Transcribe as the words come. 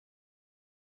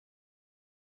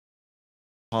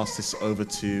Pass this over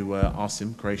to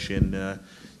Asim Qureshi, and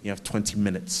you have 20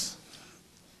 minutes.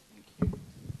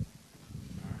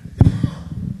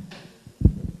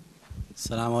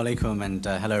 Assalamu alaikum, and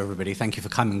hello everybody. Thank you for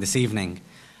coming this evening.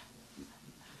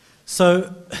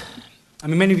 So,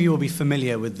 many of you will be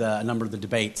familiar with a number of the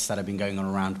debates that have been going on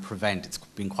around Prevent. It's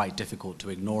been quite difficult to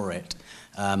ignore it.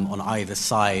 On either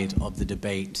side of the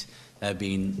debate, there have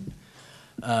been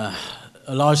a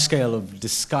large scale of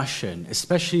discussion,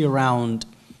 especially around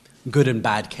good and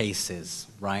bad cases,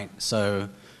 right? So,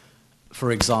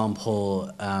 for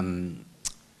example,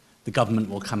 the government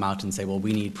will come out and say, well,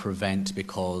 we need Prevent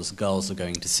because girls are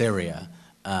going to Syria.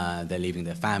 They're leaving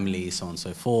their families, so on and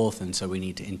so forth, and so we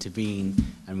need to intervene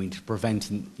and we need to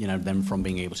prevent them from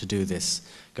being able to do this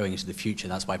going into the future.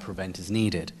 That's why Prevent is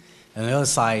needed. And on the other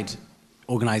side,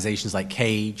 organizations like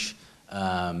CAGE,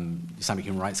 Islamic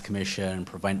Human Rights Commission,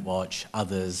 Prevent Watch,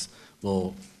 others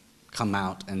will come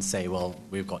out and say, well,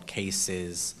 we've got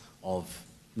cases of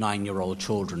 9-year-old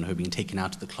children who have been taken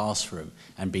out of the classroom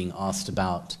and being asked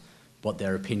about what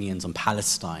their opinions on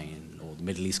Palestine or the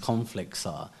Middle East conflicts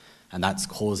are, and that's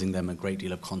causing them a great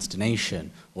deal of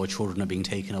consternation, or children are being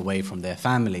taken away from their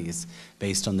families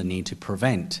based on the need to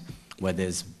prevent, where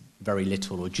there's very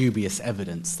little or dubious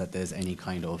evidence that there's any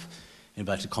kind of,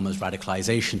 inverted commas,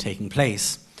 radicalization taking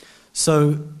place.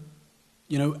 So,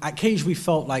 at CAGE we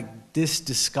felt like this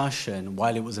discussion,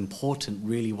 while it was important,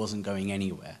 really wasn't going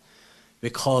anywhere.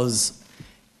 Because,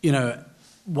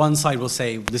 one side will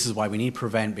say, this is why we need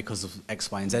Prevent because of X,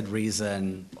 Y, and Z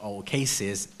reason or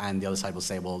cases, and the other side will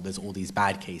say, well, there's all these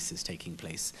bad cases taking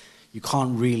place. You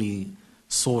can't really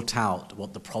sort out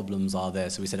what the problems are there.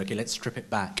 So we said, okay, let's strip it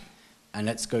back and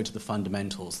let's go to the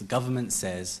fundamentals. The government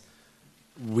says,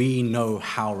 we know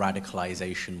how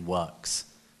radicalization works.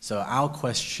 So our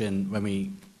question, when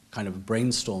we kind of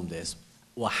brainstorm this,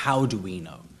 well, how do we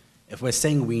know? If we're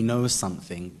saying we know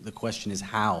something, the question is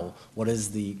how? What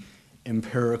is the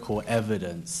empirical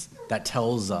evidence that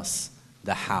tells us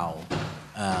the how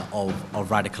of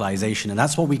radicalization? And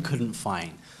that's what we couldn't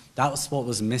find. That was what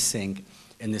was missing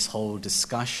in this whole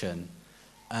discussion.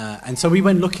 And so we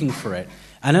went looking for it.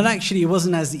 And then actually it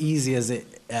wasn't as easy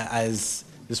as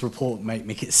this report might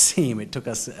make it seem. It took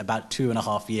us about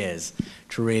 2.5 years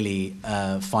to really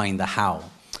find the how.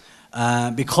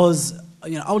 Because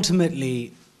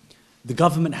ultimately, the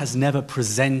government has never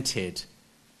presented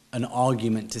an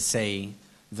argument to say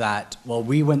that, well,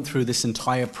 we went through this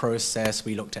entire process,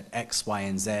 we looked at X, Y,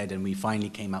 and Z, and we finally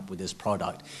came up with this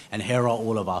product, and here are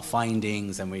all of our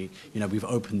findings, and we've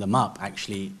opened them up.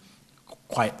 Actually,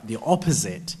 quite the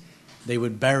opposite. They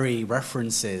would bury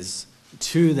references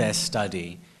to their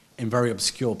study in very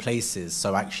obscure places,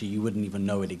 so actually you wouldn't even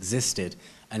know it existed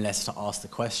unless to ask the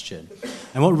question.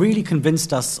 And what really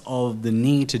convinced us of the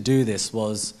need to do this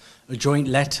was a joint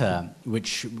letter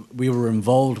which we were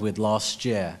involved with last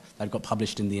year that got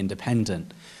published in The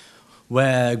Independent,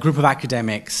 where a group of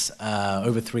academics,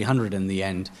 over 300 in the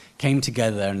end, came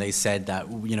together and they said that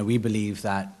we believe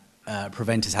that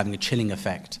Prevent is having a chilling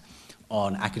effect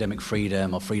on academic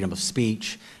freedom or freedom of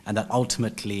speech, and that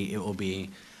ultimately it will be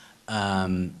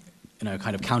kind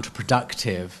of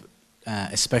counterproductive,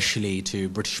 especially to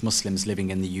British Muslims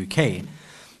living in the UK.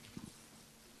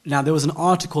 Now, there was an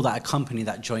article that accompanied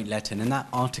that joint letter, and in that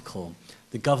article,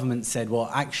 the government said,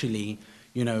 well, actually,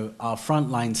 our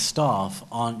frontline staff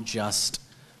aren't just,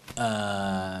 told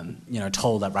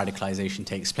that radicalization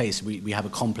takes place. We have a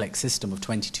complex system of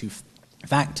 22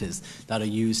 factors that are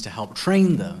used to help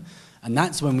train them. And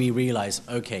that's when we realized,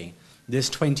 okay, this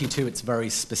 22, it's very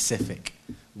specific.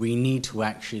 We need to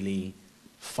actually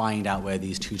find out where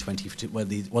these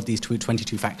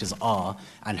 222 factors are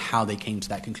and how they came to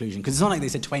that conclusion. Because it's not like they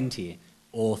said 20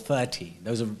 or 30.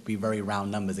 Those would be very round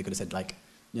numbers. They could have said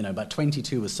but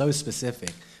 22 was so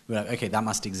specific. We're like, okay, that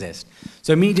must exist.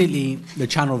 So immediately, the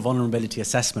Channel Vulnerability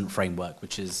Assessment Framework,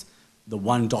 which is the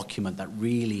one document that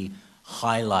really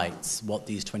highlights what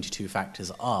these 22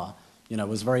 factors are,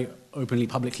 was very openly,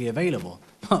 publicly available.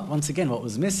 But once again, what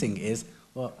was missing is,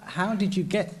 well, how did you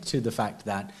get to the fact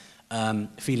that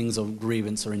feelings of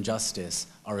grievance or injustice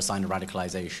are a sign of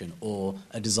radicalization, or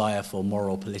a desire for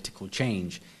moral political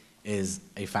change is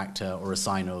a factor or a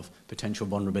sign of potential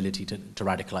vulnerability to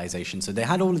radicalization? So they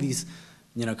had all of these,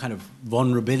 kind of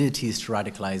vulnerabilities to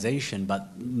radicalization,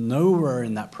 but nowhere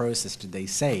in that process did they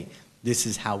say, this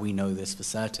is how we know this for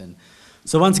certain.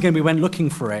 So once again, we went looking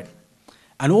for it,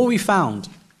 and all we found,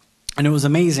 and it was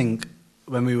amazing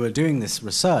when we were doing this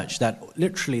research, that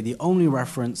literally the only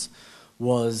reference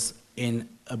was in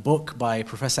a book by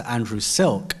Professor Andrew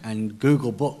Silk, and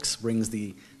Google Books brings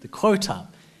the quote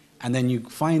up, and then you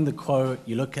find the quote,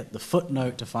 you look at the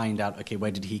footnote to find out, okay,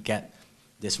 where did he get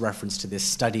this reference to this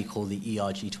study called the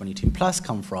ERG22 Plus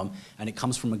come from, and it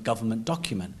comes from a government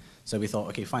document. So we thought,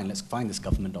 okay, fine, let's find this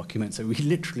government document. So we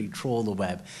literally trawl the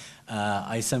web.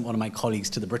 I sent one of my colleagues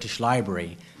to the British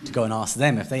Library to go and ask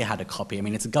them if they had a copy. I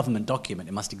mean, it's a government document.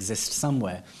 It must exist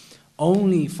somewhere.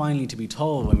 Only finally to be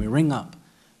told when we ring up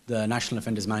the National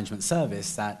Offenders Management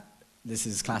Service that this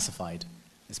is classified.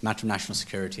 It's a matter of national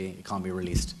security. It can't be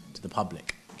released to the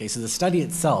public. Okay, so the study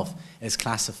itself is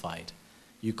classified.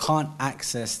 You can't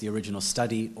access the original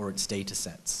study or its data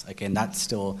sets. Okay, and that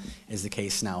still is the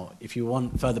case now. If you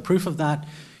want further proof of that,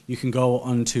 you can go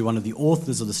onto one of the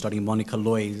authors of the study, Monica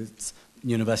Lloyd's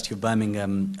University of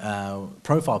Birmingham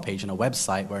profile page on a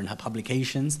website where in her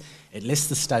publications, it lists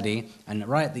the study, and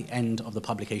right at the end of the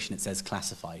publication it says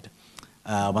classified.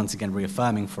 Once again,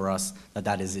 reaffirming for us that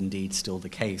that is indeed still the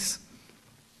case.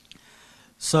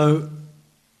 So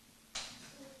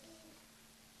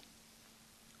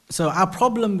our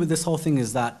problem with this whole thing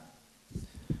is that,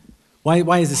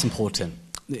 why is this important?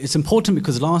 It's important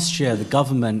because last year the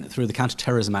government, through the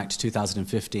Counter-Terrorism Act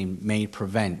 2015, made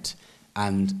prevent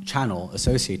and channel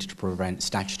associated to prevent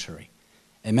statutory.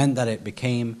 It meant that it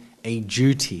became a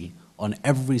duty on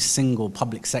every single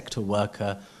public sector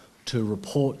worker to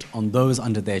report on those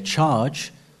under their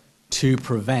charge to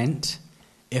prevent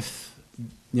if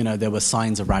there were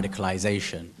signs of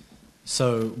radicalization.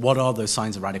 So what are those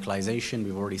signs of radicalization?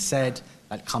 We've already said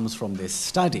that comes from this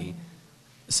study.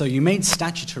 So you made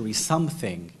statutory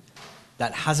something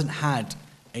that hasn't had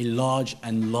a large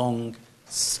and long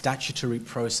statutory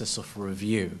process of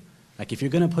review. Like if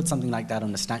you're going to put something like that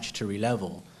on a statutory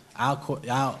level, our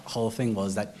whole thing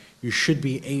was that you should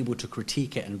be able to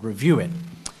critique it and review it.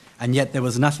 And yet there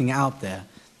was nothing out there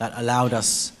that allowed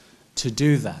us to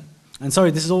do that. And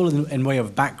sorry, this is all in way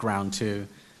of background to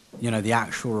the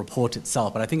actual report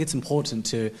itself, but I think it's important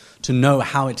to know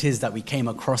how it is that we came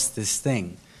across this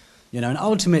thing. And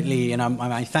ultimately,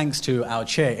 my thanks to our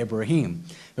chair, Ibrahim,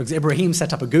 because Ibrahim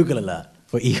set up a Google alert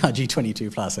for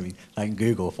ERG22+. I mean, thank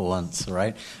Google for once,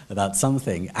 right, about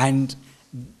something. And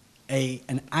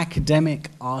an academic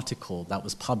article that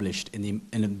was published in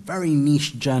a very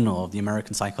niche journal of the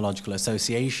American Psychological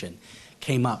Association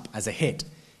came up as a hit.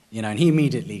 And he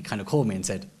immediately kind of called me and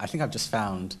said, I think I've just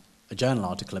found a journal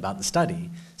article about the study.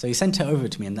 So he sent it over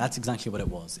to me, and that's exactly what it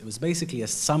was. It was basically a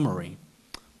summary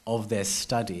of their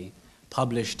study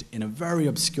published in a very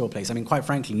obscure place. I mean, quite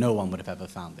frankly, no one would have ever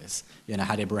found this.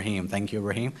 Had Ibrahim, thank you,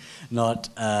 Ibrahim, not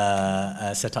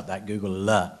set up that Google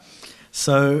alert.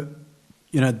 So,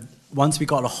 once we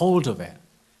got a hold of it,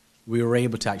 we were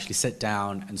able to actually sit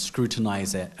down and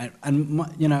scrutinize it.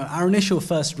 And our initial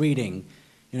first reading,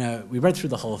 we read through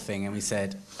the whole thing and we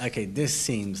said, okay, this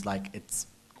seems like it's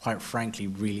quite frankly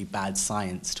really bad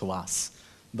science to us,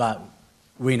 but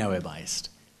we know we're biased.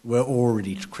 We're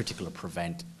already critical of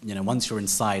prevent. Once you're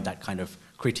inside that kind of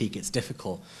critique, it's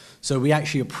difficult. So we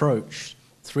actually approached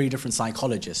 3 different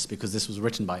psychologists, because this was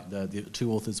written by the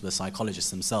 2 authors were psychologists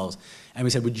themselves, and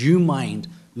we said, would you mind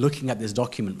looking at this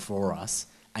document for us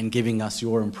and giving us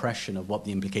your impression of what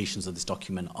the implications of this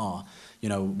document are?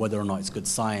 Whether or not it's good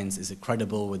science, is it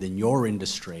credible within your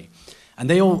industry? And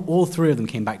they all 3 of them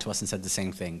came back to us and said the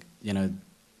same thing.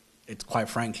 It's quite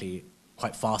frankly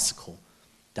quite farcical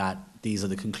that these are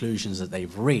the conclusions that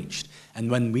they've reached.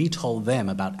 And when we told them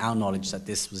about our knowledge that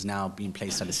this was now being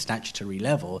placed at a statutory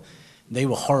level, they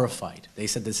were horrified. They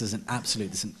said this is an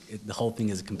absolute, the whole thing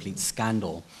is a complete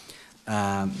scandal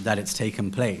that it's taken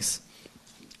place.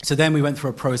 So then we went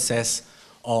through a process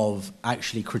of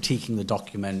actually critiquing the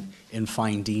document in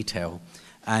fine detail.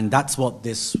 And that's what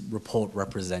this report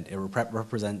represents. It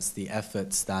represents the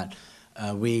efforts that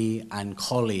we and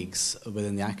colleagues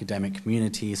within the academic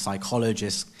community,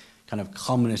 psychologists, kind of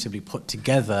cumulatively put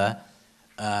together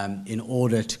in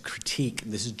order to critique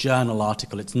this journal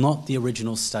article. It's not the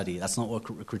original study. That's not what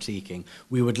we're critiquing.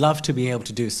 We would love to be able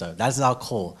to do so. That's our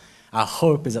call. Our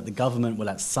hope is that the government will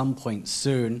at some point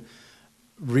soon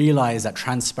realize that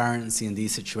transparency in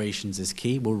these situations is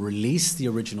key, will release the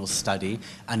original study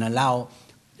and allow,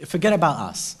 forget about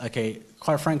us, okay?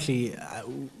 Quite frankly,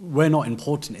 we're not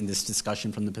important in this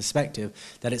discussion from the perspective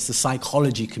that it's the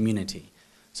psychology community.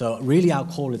 So really our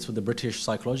call is for the British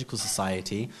Psychological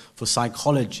Society, for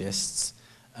psychologists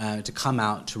to come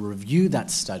out to review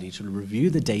that study, to review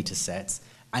the data sets,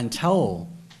 and tell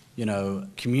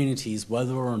communities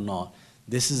whether or not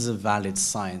this is a valid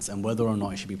science and whether or not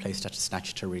it should be placed at a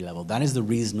statutory level. That is the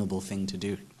reasonable thing to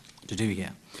do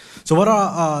here. So what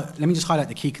are let me just highlight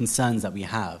the key concerns that we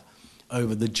have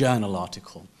over the journal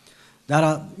article.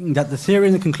 That the theory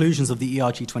and the conclusions of the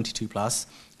ERG22+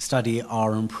 study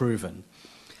are unproven.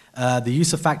 The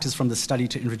use of factors from the study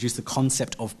to introduce the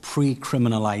concept of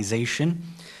pre-criminalization.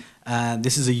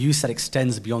 This is a use that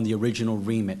extends beyond the original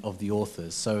remit of the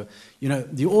authors. So,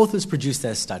 the authors produce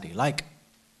their study. Like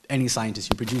any scientist,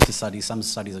 you produce a study. Some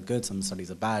studies are good, some studies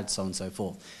are bad, so on and so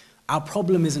forth. Our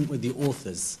problem isn't with the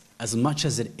authors as much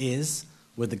as it is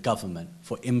with the government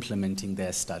for implementing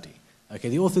their study. Okay,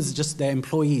 the authors are just their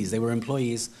employees. They were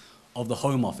employees of the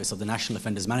Home Office, of the National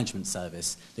Offenders Management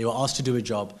Service. They were asked to do a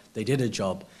job, they did a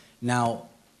job. Now,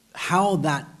 how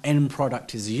that end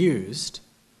product is used,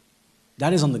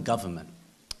 that is on the government,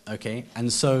 okay?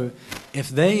 And so if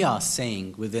they are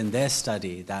saying within their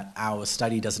study that our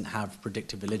study doesn't have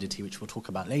predictive validity, which we'll talk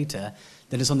about later,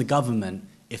 then it's on the government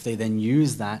if they then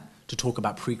use that to talk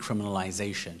about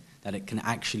pre-criminalization, that it can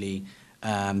actually,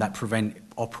 that prevent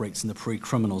operates in the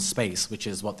pre-criminal space, which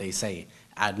is what they say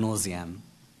ad nauseam.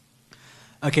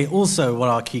 Okay, also, what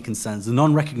are our key concerns? The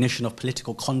non-recognition of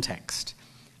political context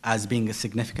as being a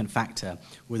significant factor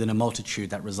within a multitude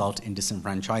that result in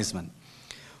disenfranchisement.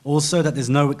 Also, that there's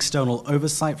no external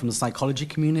oversight from the psychology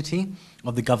community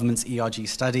of the government's ERG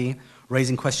study,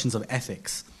 raising questions of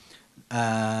ethics.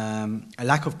 A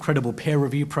lack of credible peer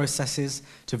review processes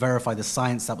to verify the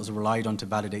science that was relied on to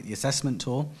validate the assessment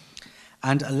tool,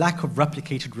 and a lack of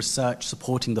replicated research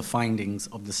supporting the findings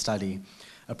of the study,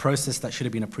 a process that should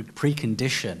have been a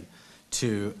precondition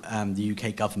to the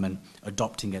UK government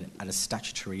adopting it at a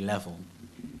statutory level.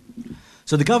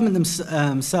 So the government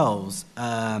themselves,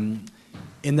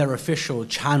 in their official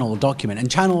Channel document, and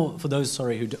Channel, for those,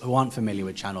 who aren't familiar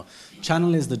with Channel,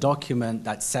 Channel is the document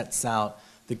that sets out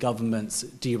the government's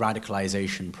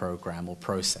de-radicalization program or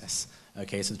process.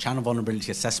 Okay, so the Channel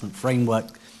Vulnerability Assessment Framework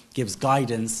gives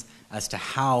guidance as to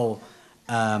how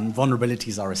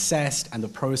vulnerabilities are assessed and the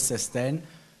process then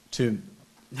to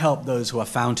help those who are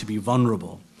found to be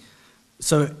vulnerable.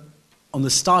 So on the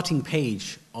starting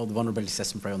page of the Vulnerability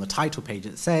Assessment Framework, on the title page,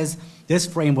 it says, this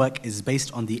framework is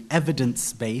based on the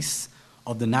evidence base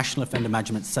of the National Offender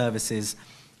Management Services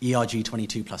ERG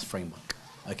 22+ framework.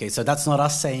 Okay, so that's not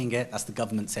us saying it, that's the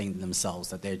government saying it themselves,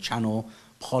 that their channel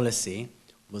policy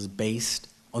was based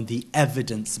on the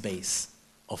evidence base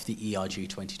of the ERG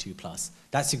 22+.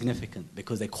 That's significant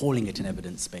because they're calling it an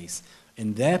evidence base.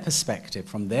 In their perspective,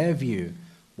 from their view,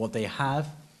 what they have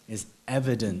is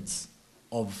evidence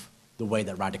of the way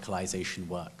that radicalization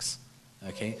works.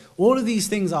 Okay? All of these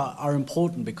things are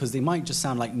important because they might just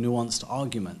sound like nuanced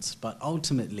arguments, but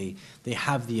ultimately they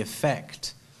have the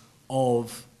effect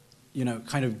of,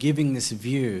 kind of giving this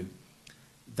view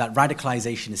that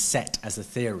radicalization is set as a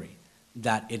theory,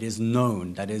 that it is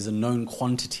known, that it is a known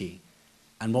quantity.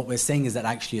 And what we're saying is that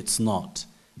actually it's not,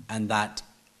 and that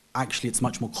actually it's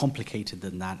much more complicated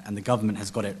than that, and the government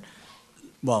has got it,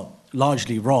 well,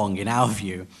 largely wrong in our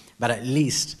view, but at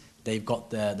least they've got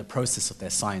the process of their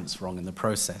science wrong in the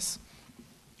process.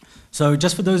 So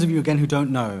just for those of you, again, who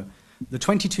don't know, the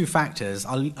 22 factors,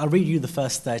 I'll read you the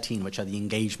first 13, which are the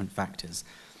engagement factors.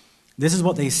 This is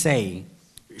what they say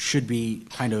should be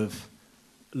kind of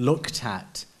looked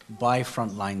at by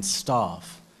frontline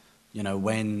staff,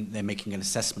 when they're making an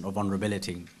assessment of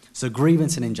vulnerability. So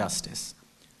grievance and injustice,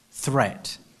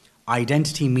 threat,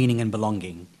 identity, meaning and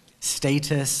belonging,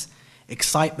 status,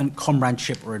 excitement,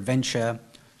 comradeship or adventure,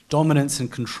 dominance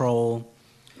and control,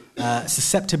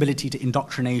 susceptibility to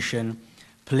indoctrination,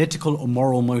 political or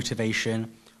moral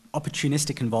motivation,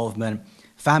 opportunistic involvement,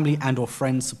 family and or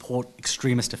friends support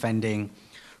extremist offending,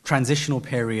 transitional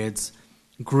periods,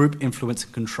 group influence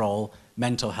and control,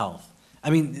 mental health. I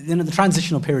mean, the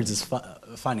transitional periods is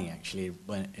funny, actually,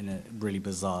 in a really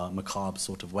bizarre, macabre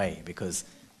sort of way, because,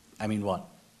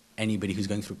 anybody who's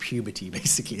going through puberty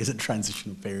basically is a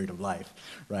transitional period of life,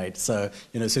 right? So,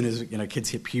 as soon as, kids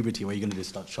hit puberty, what are you going to do?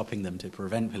 Start shopping them to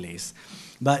prevent police.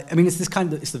 But, it's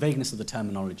it's the vagueness of the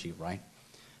terminology, right?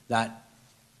 That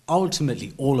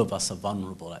ultimately all of us are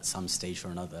vulnerable at some stage or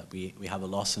another. We have a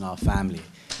loss in our family.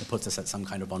 It puts us at some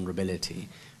kind of vulnerability.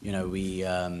 We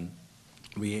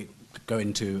go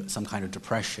into some kind of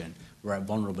depression. We're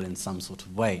vulnerable in some sort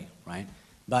of way, right?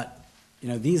 But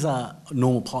these are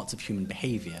normal parts of human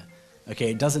behavior.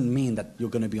 Okay, it doesn't mean that you're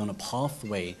going to be on a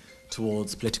pathway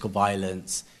towards political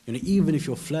violence. Even if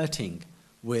you're flirting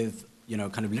with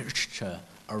kind of literature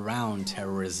around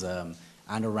terrorism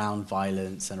and around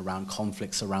violence and around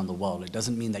conflicts around the world, it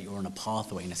doesn't mean that you're on a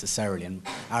pathway necessarily. And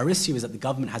our issue is that the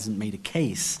government hasn't made a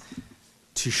case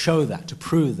to show that, to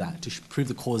prove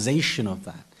the causation of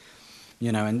that.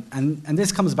 And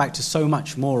this comes back to so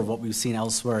much more of what we've seen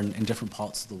elsewhere in different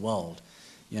parts of the world.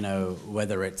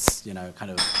 Whether it's,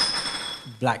 kind of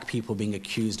black people being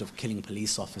accused of killing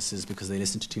police officers because they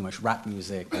listen to too much rap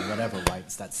music or whatever, right?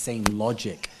 It's that same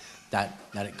logic that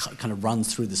it kind of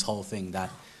runs through this whole thing, that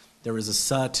there is a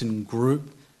certain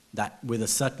group that with a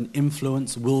certain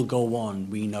influence will go on,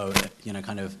 we know,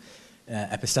 kind of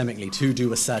epistemically, to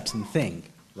do a certain thing,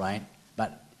 right?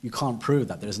 But you can't prove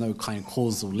that. There's no kind of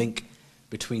causal link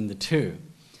between the two.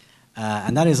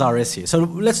 And that is our issue. So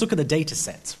let's look at the data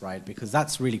sets, right? Because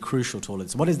that's really crucial to all of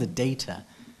this. What is the data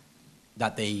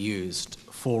that they used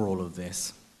for all of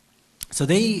this? So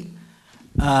they,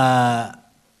 we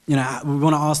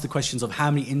want to ask the questions of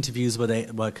how many interviews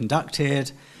were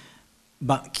conducted,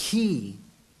 but key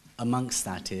amongst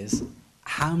that is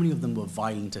how many of them were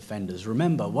violent offenders.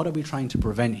 Remember, what are we trying to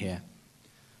prevent here?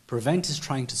 Prevent is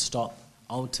trying to stop,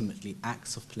 ultimately,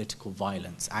 acts of political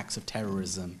violence, acts of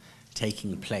terrorism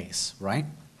taking place, right?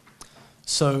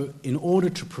 So in order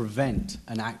to prevent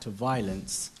an act of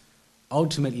violence,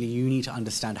 ultimately you need to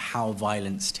understand how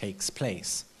violence takes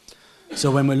place.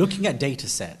 So when we're looking at data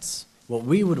sets, what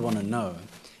we would want to know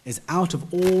is out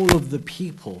of all of the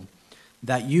people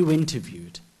that you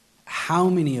interviewed, how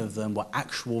many of them were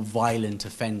actual violent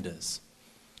offenders?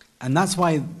 And that's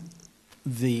why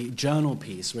the journal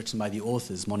piece written by the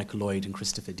authors, Monica Lloyd and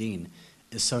Christopher Dean,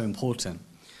 is so important.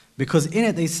 Because in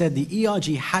it they said the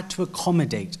ERG had to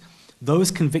accommodate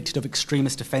those convicted of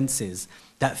extremist offences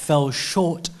that fell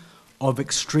short of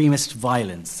extremist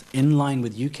violence, in line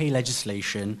with UK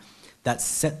legislation that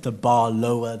set the bar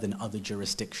lower than other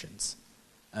jurisdictions.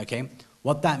 Okay?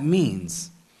 What that means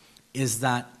is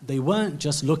that they weren't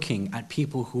just looking at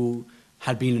people who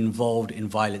had been involved in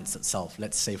violence itself.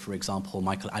 Let's say, for example,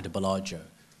 Michael Adebolajo,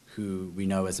 who we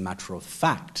know as a matter of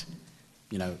fact,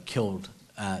 killed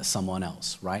someone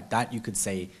else, right? That you could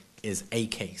say is a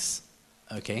case,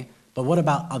 okay? But what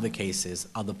about other cases,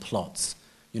 other plots?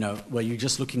 Were you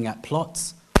just looking at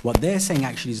plots? What they're saying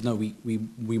actually is no,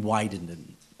 we widened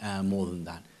it more than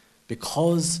that.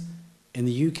 Because in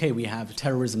the UK we have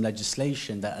terrorism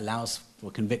legislation that allows for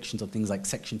convictions of things like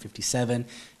Section 57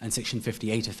 and Section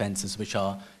 58 offences, which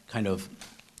are kind of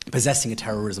possessing a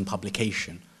terrorism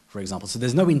publication, for example. So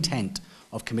there's no intent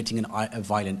of committing a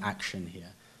violent action here.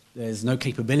 There's no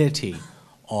capability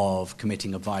of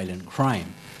committing a violent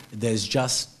crime. There's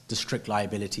just the strict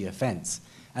liability offence.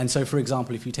 And so, for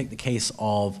example, if you take the case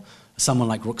of someone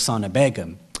like Rukhsana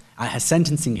Begum, at her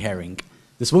sentencing hearing,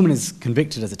 this woman is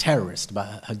convicted as a terrorist,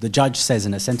 but the judge says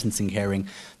in a sentencing hearing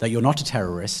that you're not a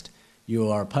terrorist, you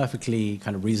are a perfectly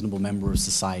kind of reasonable member of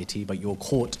society, but you're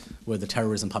caught with a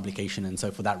terrorism publication, and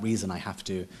so for that reason I have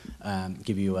to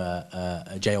give you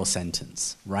a jail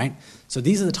sentence, right? So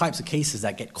these are the types of cases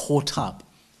that get caught up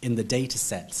in the data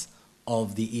sets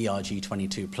of the ERG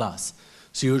 22+.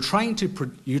 So you're trying to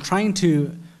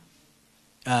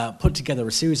put together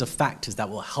a series of factors that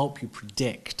will help you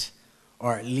predict,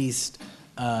 or at least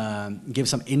give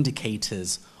some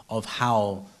indicators of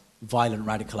how violent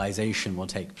radicalization will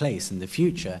take place in the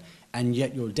future, and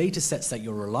yet your data sets that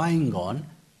you're relying on,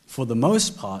 for the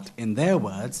most part, in their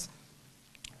words,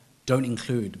 don't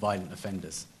include violent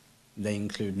offenders. They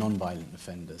include non-violent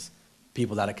offenders,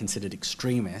 people that are considered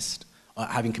extremist,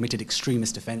 having committed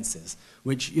extremist offences,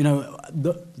 which,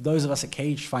 those of us at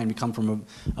Cage find we come from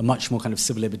a much more kind of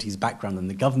civil liberties background than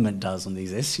the government does on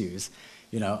these issues.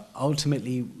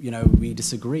 Ultimately, we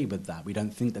disagree with that. We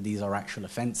don't think that these are actual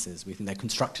offences. We think they're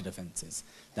constructed offences,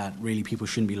 that really people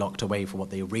shouldn't be locked away for what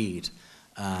they read,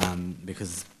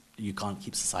 because you can't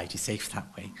keep society safe that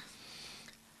way.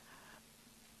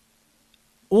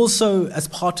 Also, as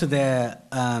part of their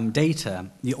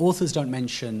data, the authors don't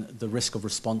mention the risk of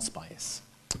response bias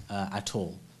at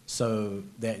all. So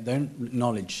they don't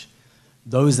acknowledge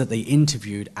those that they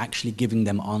interviewed actually giving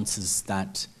them answers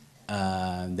that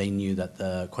they knew that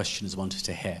the questioners wanted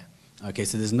to hear. Okay,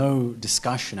 so there's no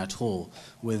discussion at all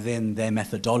within their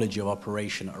methodology of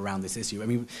operation around this issue. I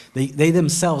mean, they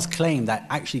themselves claim that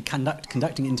actually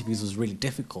conducting interviews was really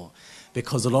difficult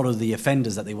because a lot of the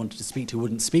offenders that they wanted to speak to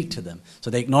wouldn't speak to them. So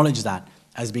they acknowledge that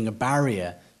as being a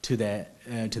barrier to their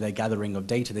gathering of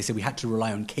data. They say we had to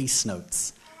rely on case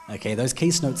notes. Okay, those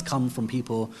case notes come from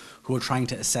people who are trying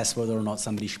to assess whether or not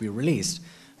somebody should be released.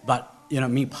 But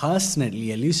me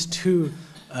personally, at least 2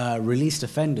 released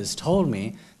offenders told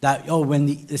me that, when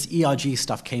this ERG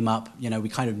stuff came up, we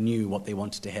kind of knew what they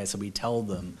wanted to hear, so we tell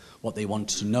them what they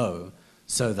wanted to know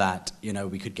so that,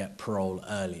 we could get parole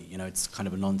early. It's kind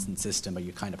of a nonsense system, but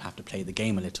you kind of have to play the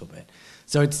game a little bit.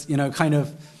 So it's,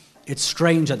 it's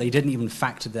strange that they didn't even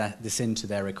factor this into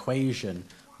their equation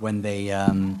when they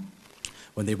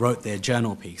wrote their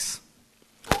journal piece.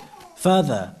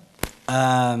 Further,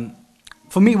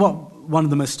 for me, one of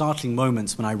the most startling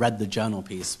moments when I read the journal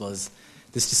piece was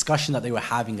this discussion that they were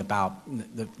having about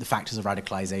the factors of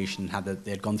radicalization, how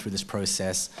they had gone through this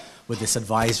process with this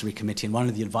advisory committee, and one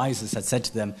of the advisors had said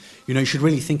to them, you know, you should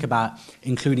really think about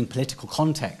including political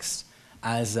context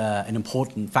as an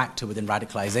important factor within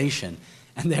radicalization.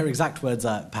 And their exact words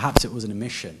are, perhaps it was an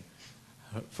omission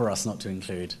for us not to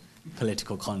include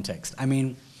political context. I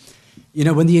mean, you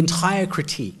know, when the entire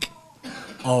critique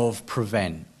of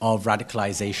PREVENT, of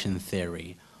radicalization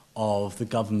theory, of the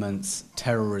government's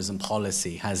terrorism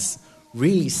policy has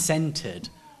really centered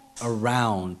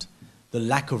around the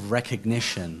lack of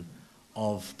recognition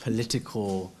of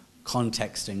political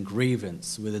context and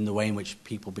grievance within the way in which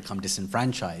people become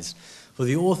disenfranchised. For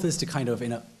the authors to kind of,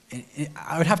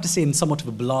 I would have to say in somewhat of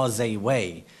a blasé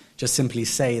way, just simply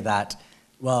say that,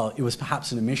 well, it was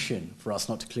perhaps an omission for us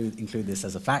not to include this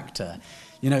as a factor,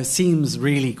 you know, seems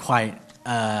really quite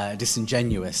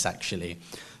disingenuous, actually.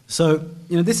 So,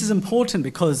 you know, this is important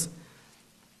because,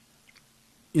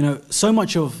 you know, so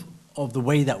much of the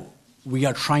way that we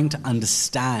are trying to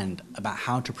understand about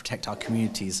how to protect our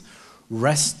communities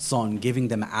rests on giving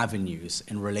them avenues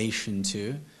in relation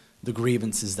to the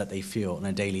grievances that they feel on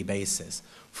a daily basis.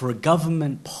 For a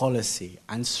government policy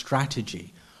and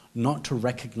strategy not to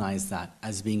recognize that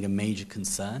as being a major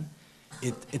concern,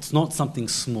 it's not something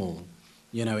small.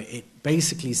 You know, it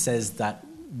basically says that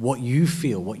what you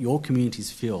feel, what your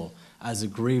communities feel as a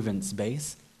grievance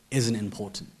base isn't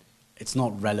important. It's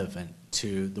not relevant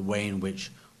to the way in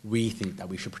which we think that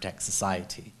we should protect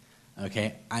society,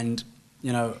 okay? And,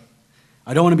 you know,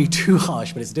 I don't want to be too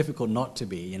harsh, but it's difficult not to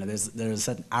be. You know, there's a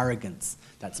certain arrogance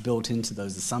that's built into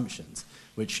those assumptions,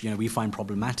 which, you know, we find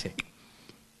problematic.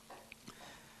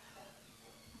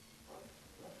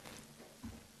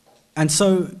 And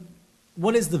so,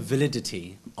 what is the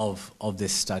validity of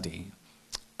this study?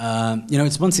 You know,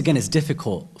 it's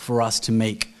difficult for us to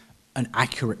make an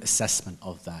accurate assessment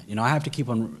of that. You know, I have to keep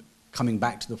on coming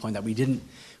back to the point that we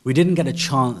didn't get a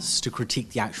chance to critique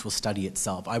the actual study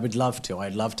itself. I would love to.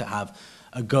 I'd love to have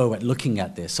a go at looking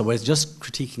at this. So we're just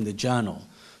critiquing the journal.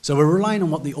 So we're relying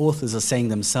on what the authors are saying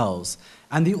themselves.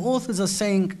 And the authors are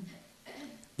saying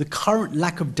the current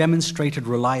lack of demonstrated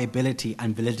reliability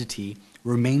and validity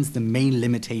remains the main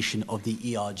limitation of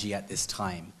the ERG at this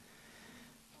time.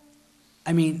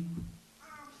 I mean,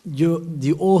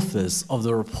 the authors of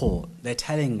the report, they're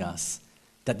telling us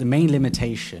that the main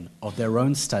limitation of their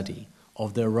own study,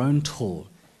 of their own tool,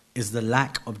 is the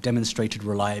lack of demonstrated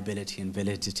reliability and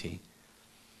validity.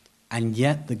 And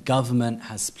yet the government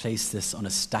has placed this on a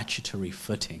statutory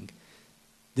footing.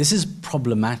 This is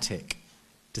problematic,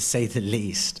 to say the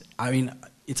least. I mean,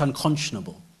 it's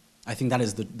unconscionable. I think that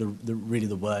is really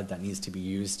the word that needs to be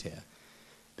used here.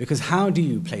 Because how do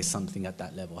you place something at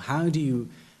that level? How do you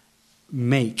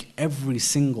make every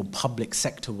single public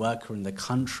sector worker in the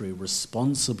country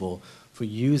responsible for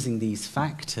using these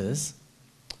factors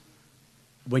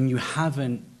when you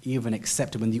haven't even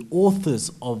accepted, when the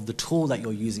authors of the tool that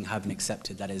you're using haven't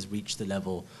accepted that has reached the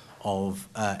level of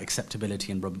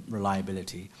acceptability and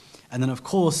reliability? And then, of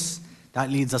course, that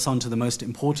leads us on to the most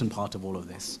important part of all of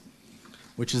this,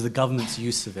 which is the government's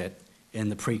use of it in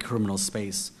the pre-criminal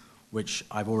space, which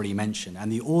I've already mentioned. And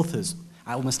the authors,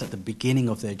 almost at the beginning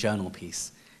of their journal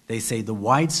piece, they say the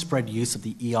widespread use of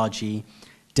the ERG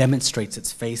demonstrates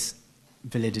its face,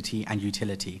 validity, and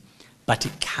utility, but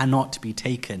it cannot be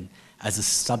taken as a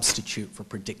substitute for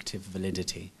predictive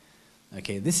validity.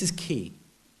 Okay, this is key,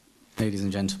 ladies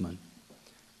and gentlemen.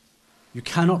 You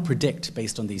cannot predict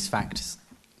based on these factors.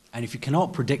 And if you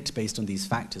cannot predict based on these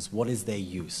factors, what is their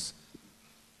use?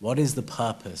 What is the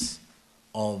purpose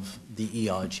of the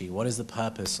ERG? What is the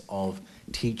purpose of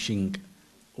teaching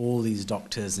all these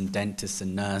doctors and dentists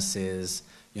and nurses,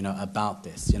 you know, about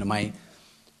this? You know, my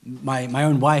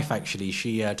own wife, actually,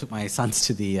 she took my sons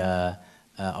to the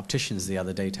opticians the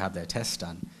other day to have their tests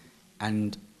done.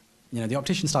 And, you know, the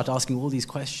optician started asking all these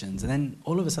questions. And then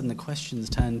all of a sudden the questions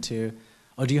turned to,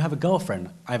 oh, do you have a girlfriend?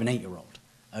 I have an 8-year-old,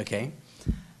 okay?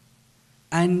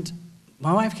 And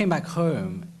my wife came back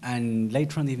home, and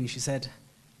later on in the evening she said,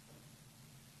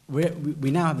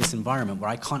 we now have this environment where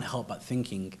I can't help but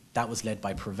thinking that was led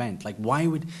by PREVENT. Like, why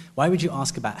would you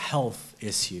ask about health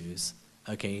issues,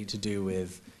 okay, to do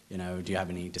with, you know, do you have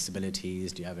any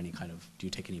disabilities, do you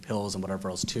take any pills and whatever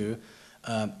else too?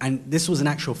 And this was an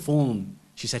actual form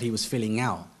she said he was filling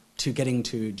out to getting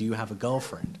to, do you have a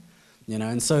girlfriend? You know,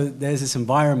 and so there's this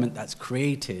environment that's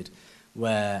created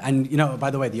where, and, you know,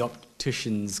 by the way, the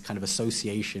Opticians kind of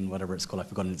association, whatever it's called, I've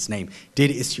forgotten its name,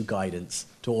 did issue guidance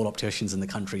to all opticians in the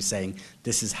country saying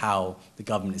this is how the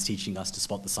government is teaching us to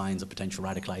spot the signs of potential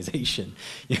radicalization.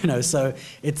 You know, so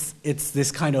it's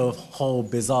this kind of whole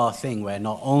bizarre thing where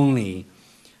not only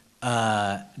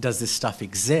does this stuff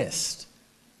exist,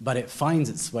 but it finds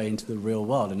its way into the real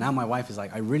world. And now my wife is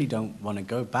like, I really don't want to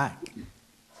go back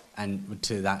and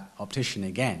to that optician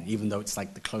again, even though it's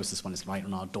like the closest one is right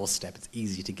on our doorstep. It's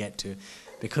easy to get to,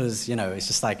 because, you know, it's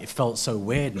just like, it felt so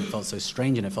weird and it felt so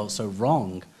strange and it felt so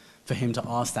wrong for him to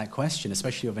ask that question,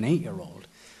 especially of an 8-year-old,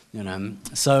 you know.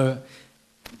 So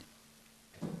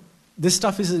this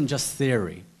stuff isn't just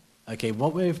theory, okay?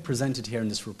 What we've presented here in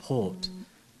this report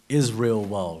is real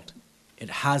world. It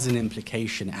has an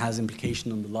implication. It has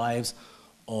implication on the lives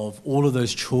of all of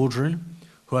those children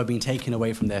who have been taken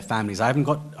away from their families. I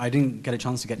didn't get a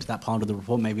chance to get to that part of the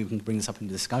report. Maybe we can bring this up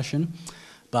into discussion.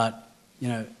 But, you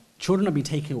know, children have been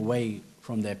taken away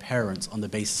from their parents on the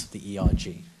basis of the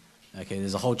ERG. Okay,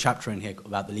 there's a whole chapter in here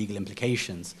about the legal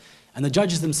implications. And the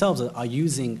judges themselves are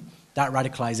using that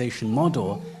radicalization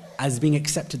model as being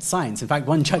accepted science. In fact,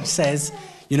 one judge says,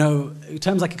 you know,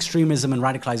 terms like extremism and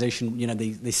radicalization, you know,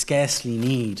 they scarcely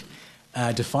need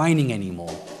defining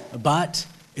anymore. But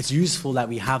it's useful that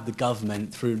we have the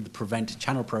government, through the Prevent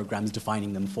channel programs,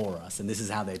 defining them for us. And this is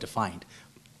how they're defined,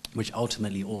 which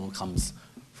ultimately all comes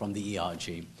from the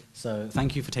ERG. So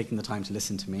thank you for taking the time to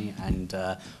listen to me. And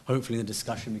hopefully in the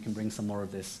discussion we can bring some more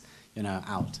of this, you know,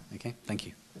 out. Okay? Thank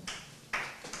you.